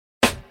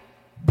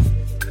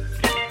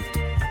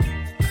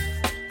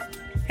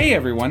Hey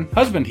everyone,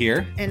 husband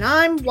here. And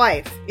I'm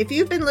wife. If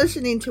you've been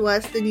listening to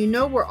us, then you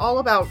know we're all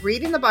about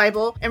reading the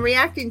Bible and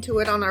reacting to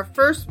it on our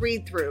first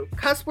read-through.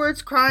 Cuss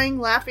words, crying,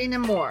 laughing,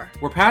 and more.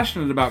 We're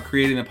passionate about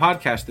creating a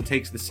podcast that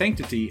takes the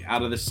sanctity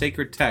out of the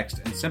sacred text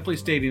and simply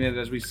stating it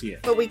as we see it.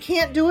 But we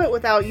can't do it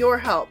without your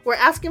help. We're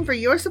asking for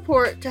your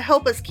support to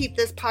help us keep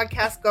this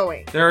podcast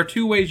going. There are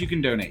two ways you can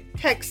donate.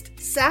 Text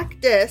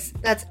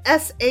SACDIS, that's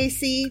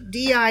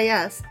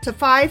SACDIS, to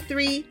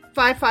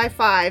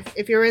 53555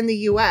 if you're in the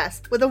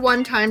U.S. with a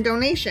one-time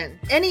donation.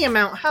 Any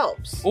amount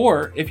helps.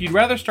 Or, if you'd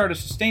rather start a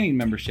sustaining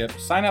membership,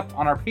 sign up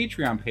on our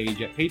Patreon page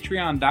at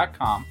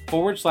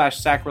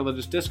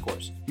patreon.com/sacrilegious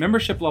discourse.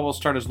 Membership levels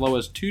start as low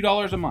as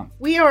 $2 a month.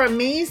 We are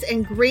amazed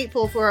and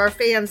grateful for our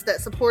fans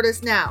that support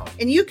us now,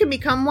 and you can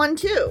become one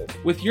too.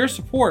 With your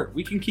support,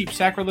 we can keep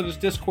Sacrilegious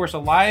Discourse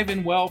alive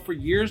and well for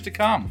years to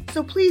come.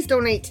 So please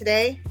donate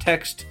today.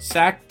 Text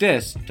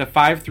SACDIS to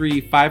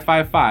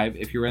 53555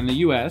 if you're in the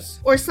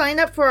U.S. Or sign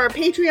up for our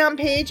Patreon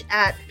page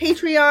at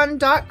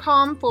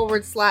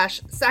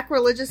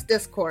patreon.com/sacrilegious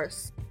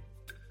discourse.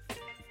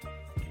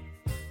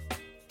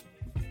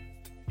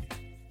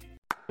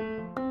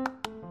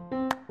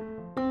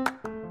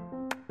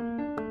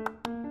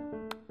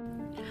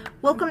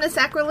 Welcome to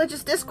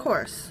Sacrilegious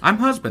Discourse. I'm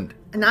husband.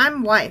 And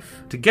I'm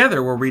wife.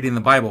 Together, we're reading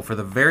the Bible for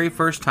the very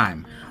first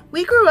time.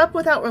 We grew up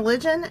without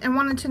religion and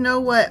wanted to know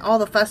what all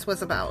the fuss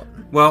was about.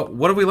 Well,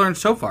 what have we learned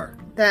so far?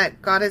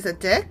 That God is a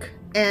dick,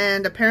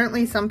 and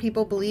apparently some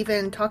people believe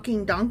in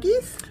talking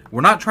donkeys? We're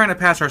not trying to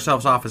pass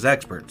ourselves off as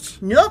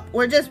experts. Nope,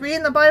 we're just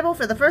reading the Bible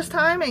for the first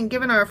time and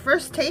giving our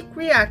first take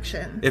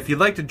reaction. If you'd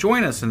like to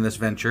join us in this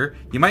venture,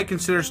 you might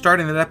consider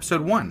starting at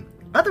episode 1.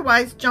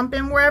 Otherwise, jump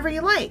in wherever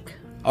you like.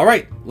 All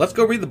right, let's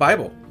go read the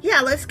Bible.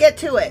 Yeah, let's get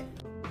to it.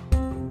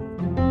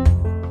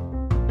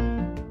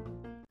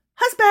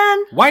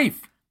 Husband!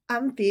 Wife!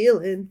 I'm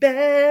feeling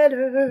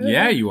better.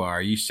 Yeah, you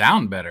are. You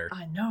sound better.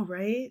 I know,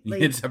 right?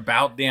 It's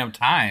about damn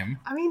time.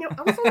 I mean,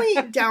 I was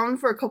only down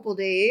for a couple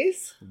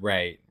days.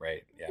 Right.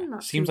 Yeah.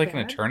 Not Seems too like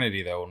an bad.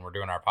 eternity, though, when we're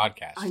doing our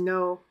podcast. I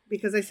know,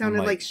 because I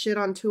sounded like shit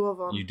on two of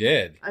them. You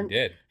did.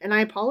 And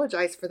I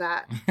apologize for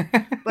that.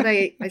 But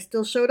I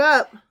still showed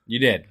up. You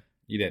did.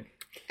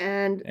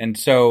 And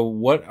so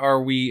what are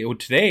we...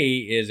 Today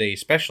is a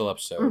special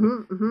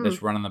episode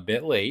that's running a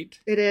bit late.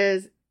 It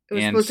is. It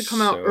was And supposed to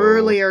come out so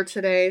earlier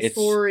today. It's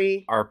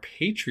Sorry. our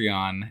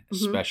Patreon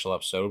special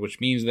episode,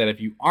 which means that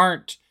if you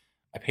aren't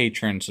a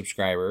patron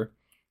subscriber,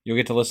 you'll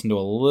get to listen to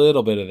a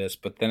little bit of this,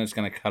 but then it's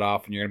going to cut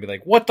off and you're going to be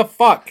like, what the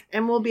fuck?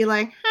 And we'll be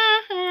like,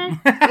 ha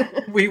ha.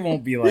 We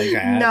won't be like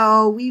that.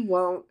 No, we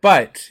won't.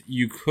 But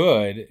you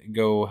could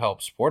go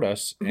help support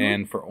us,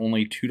 and for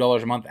only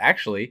 $2 a month,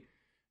 actually,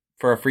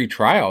 for a free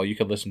trial, you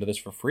could listen to this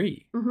for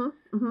free.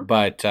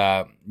 But,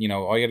 all you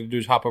got to do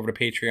is hop over to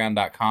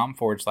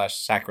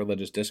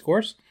patreon.com/sacrilegious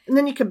discourse. And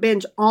then you can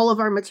binge all of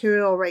our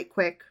material right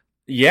quick.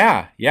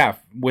 Yeah,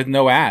 with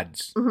no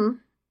ads.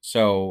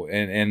 So,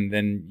 and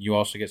then you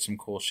also get some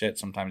cool shit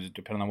sometimes,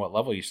 depending on what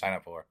level you sign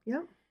up for.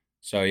 Yep.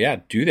 So,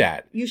 yeah, do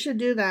that. You should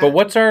do that. But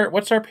what's our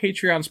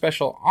Patreon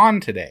special on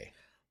today?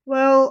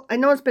 Well, I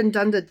know it's been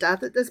done to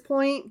death at this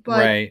point, but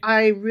Right.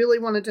 I really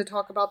wanted to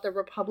talk about the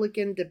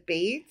Republican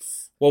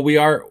debates. Well, we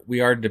are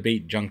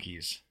debate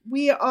junkies.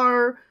 We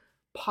are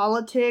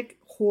politic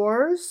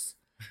whores.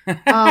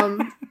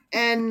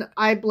 And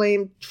I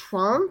blame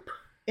Trump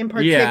in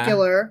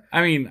particular. Yeah.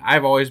 I mean,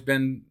 I've always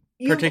been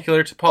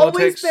particular to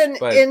politics. Always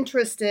been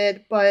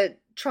interested, but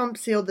Trump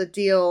sealed the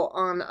deal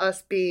on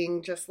us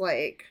being just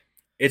like...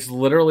 It's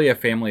literally a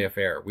family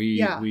affair.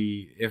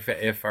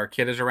 If our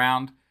kid is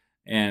around,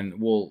 and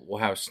we'll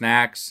have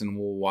snacks and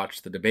we'll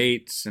watch the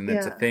debates, and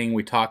it's a thing.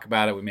 We talk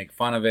about it. We make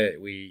fun of it.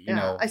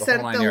 I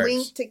sent the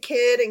link to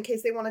kid in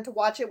case they wanted to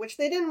watch it, which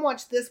they didn't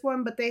watch this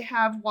one, but they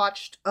have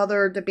watched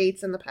other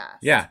debates in the past.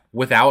 Yeah,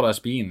 without us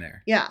being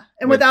there. Yeah,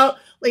 and without,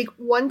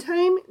 one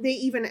time they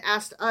even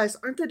asked us,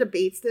 aren't the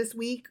debates this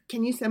week?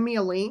 Can you send me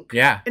a link?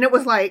 Yeah. And it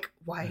was like,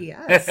 why,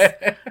 yes.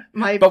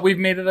 But we've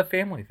made it a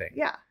family thing.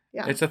 Yeah.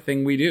 It's a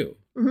thing we do.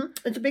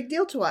 It's a big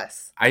deal to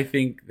us. I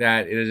think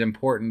that it is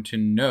important to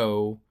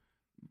know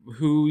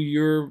who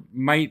you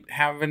might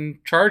have in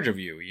charge of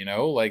you,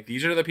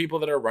 these are the people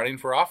that are running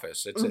for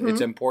office. It's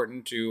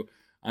important to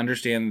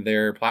understand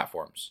their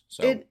platforms.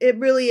 So it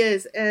really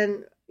is.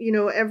 And,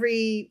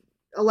 every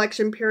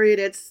election period,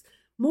 it's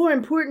more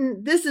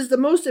important. This is the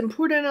most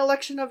important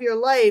election of your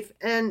life.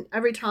 And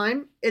every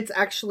time it's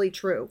actually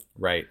true.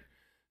 Right.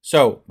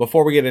 So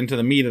before we get into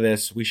the meat of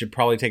this, we should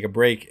probably take a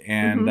break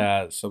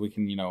and so we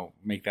can,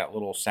 make that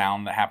little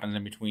sound that happens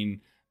in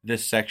between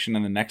this section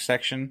and the next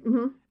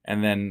section.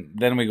 And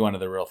then we go into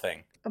the real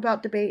thing.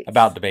 About debates. The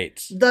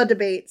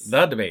debates.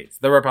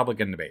 The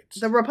Republican debates.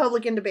 The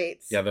Republican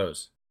debates. Yeah,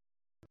 those.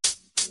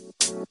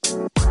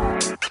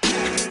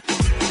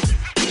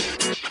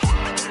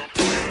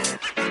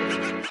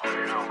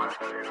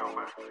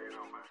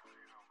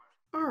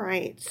 All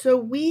right. So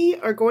we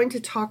are going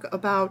to talk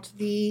about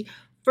the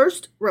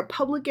first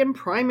Republican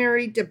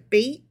primary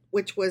debate,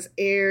 which was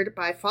aired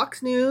by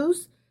Fox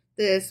News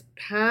this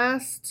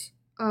past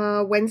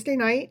Wednesday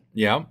night,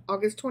 Yeah.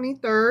 August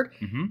 23rd,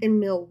 in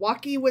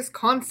Milwaukee,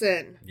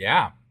 Wisconsin.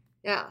 Yeah.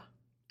 Yeah.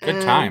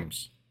 Good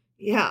times.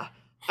 Yeah.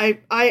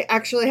 I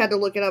actually had to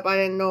look it up. I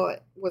didn't know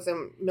it was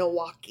in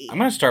Milwaukee. I'm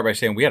going to start by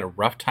saying we had a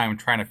rough time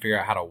trying to figure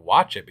out how to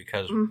watch it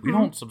because we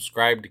don't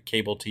subscribe to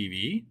cable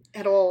TV.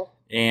 At all.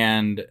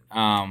 And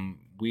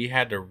we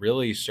had to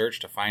really search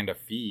to find a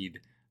feed,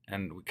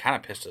 and it kind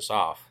of pissed us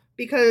off.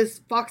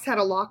 Because Fox had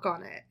a lock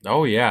on it.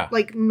 Oh, yeah.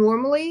 Like,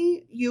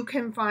 normally, you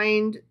can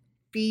find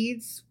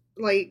feeds,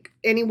 like,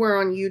 anywhere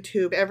on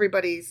YouTube.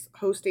 Everybody's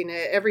hosting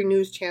it. Every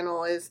news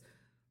channel is,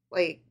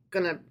 like,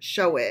 gonna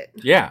show it.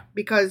 Yeah.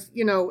 Because,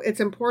 you know, it's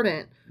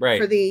important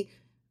for the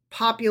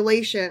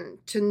population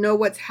to know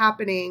what's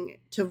happening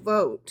to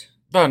vote.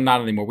 No,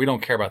 not anymore. We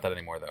don't care about that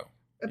anymore, though.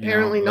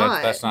 Apparently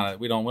not. That's not it.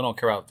 We don't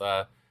care about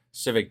the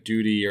civic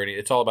duty or anything.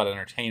 It's all about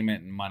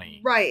entertainment and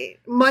money. Right.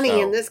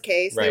 Money in this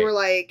case. Right. They were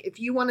like, if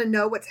you want to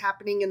know what's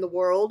happening in the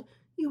world,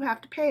 you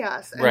have to pay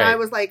us. And I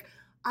was like,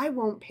 I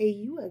won't pay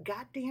you a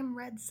goddamn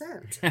red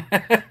cent.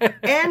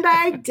 And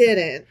I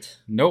didn't.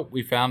 Nope.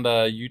 We found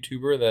a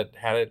YouTuber that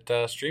had it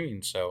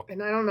streaming. So.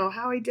 And I don't know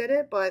how he did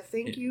it, but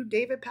thank you,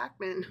 David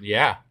Pakman.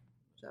 Yeah.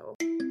 So.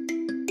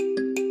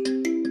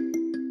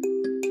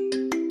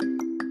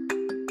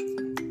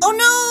 Oh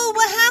no!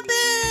 What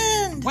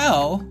happened?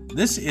 Well,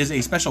 this is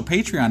a special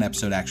Patreon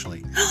episode,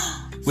 actually.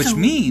 Which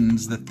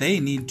means that they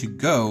need to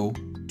go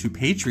to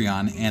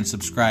Patreon and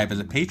subscribe as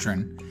a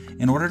patron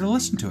in order to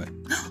listen to it.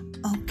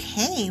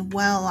 Okay,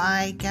 well,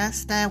 I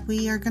guess that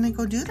we are going to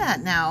go do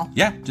that now.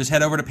 Yeah, just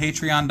head over to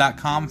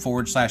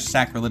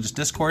patreon.com/sacrilegious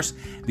discourse,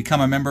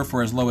 become a member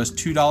for as low as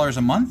 $2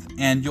 a month,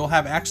 and you'll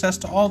have access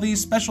to all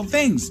these special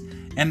things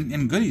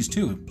and goodies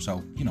too.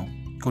 So, you know,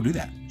 go do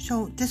that.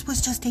 So this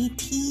was just a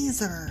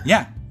teaser.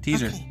 Yeah,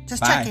 teaser. Okay,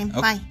 just Bye. checking.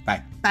 Okay, Bye.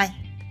 Bye. Bye.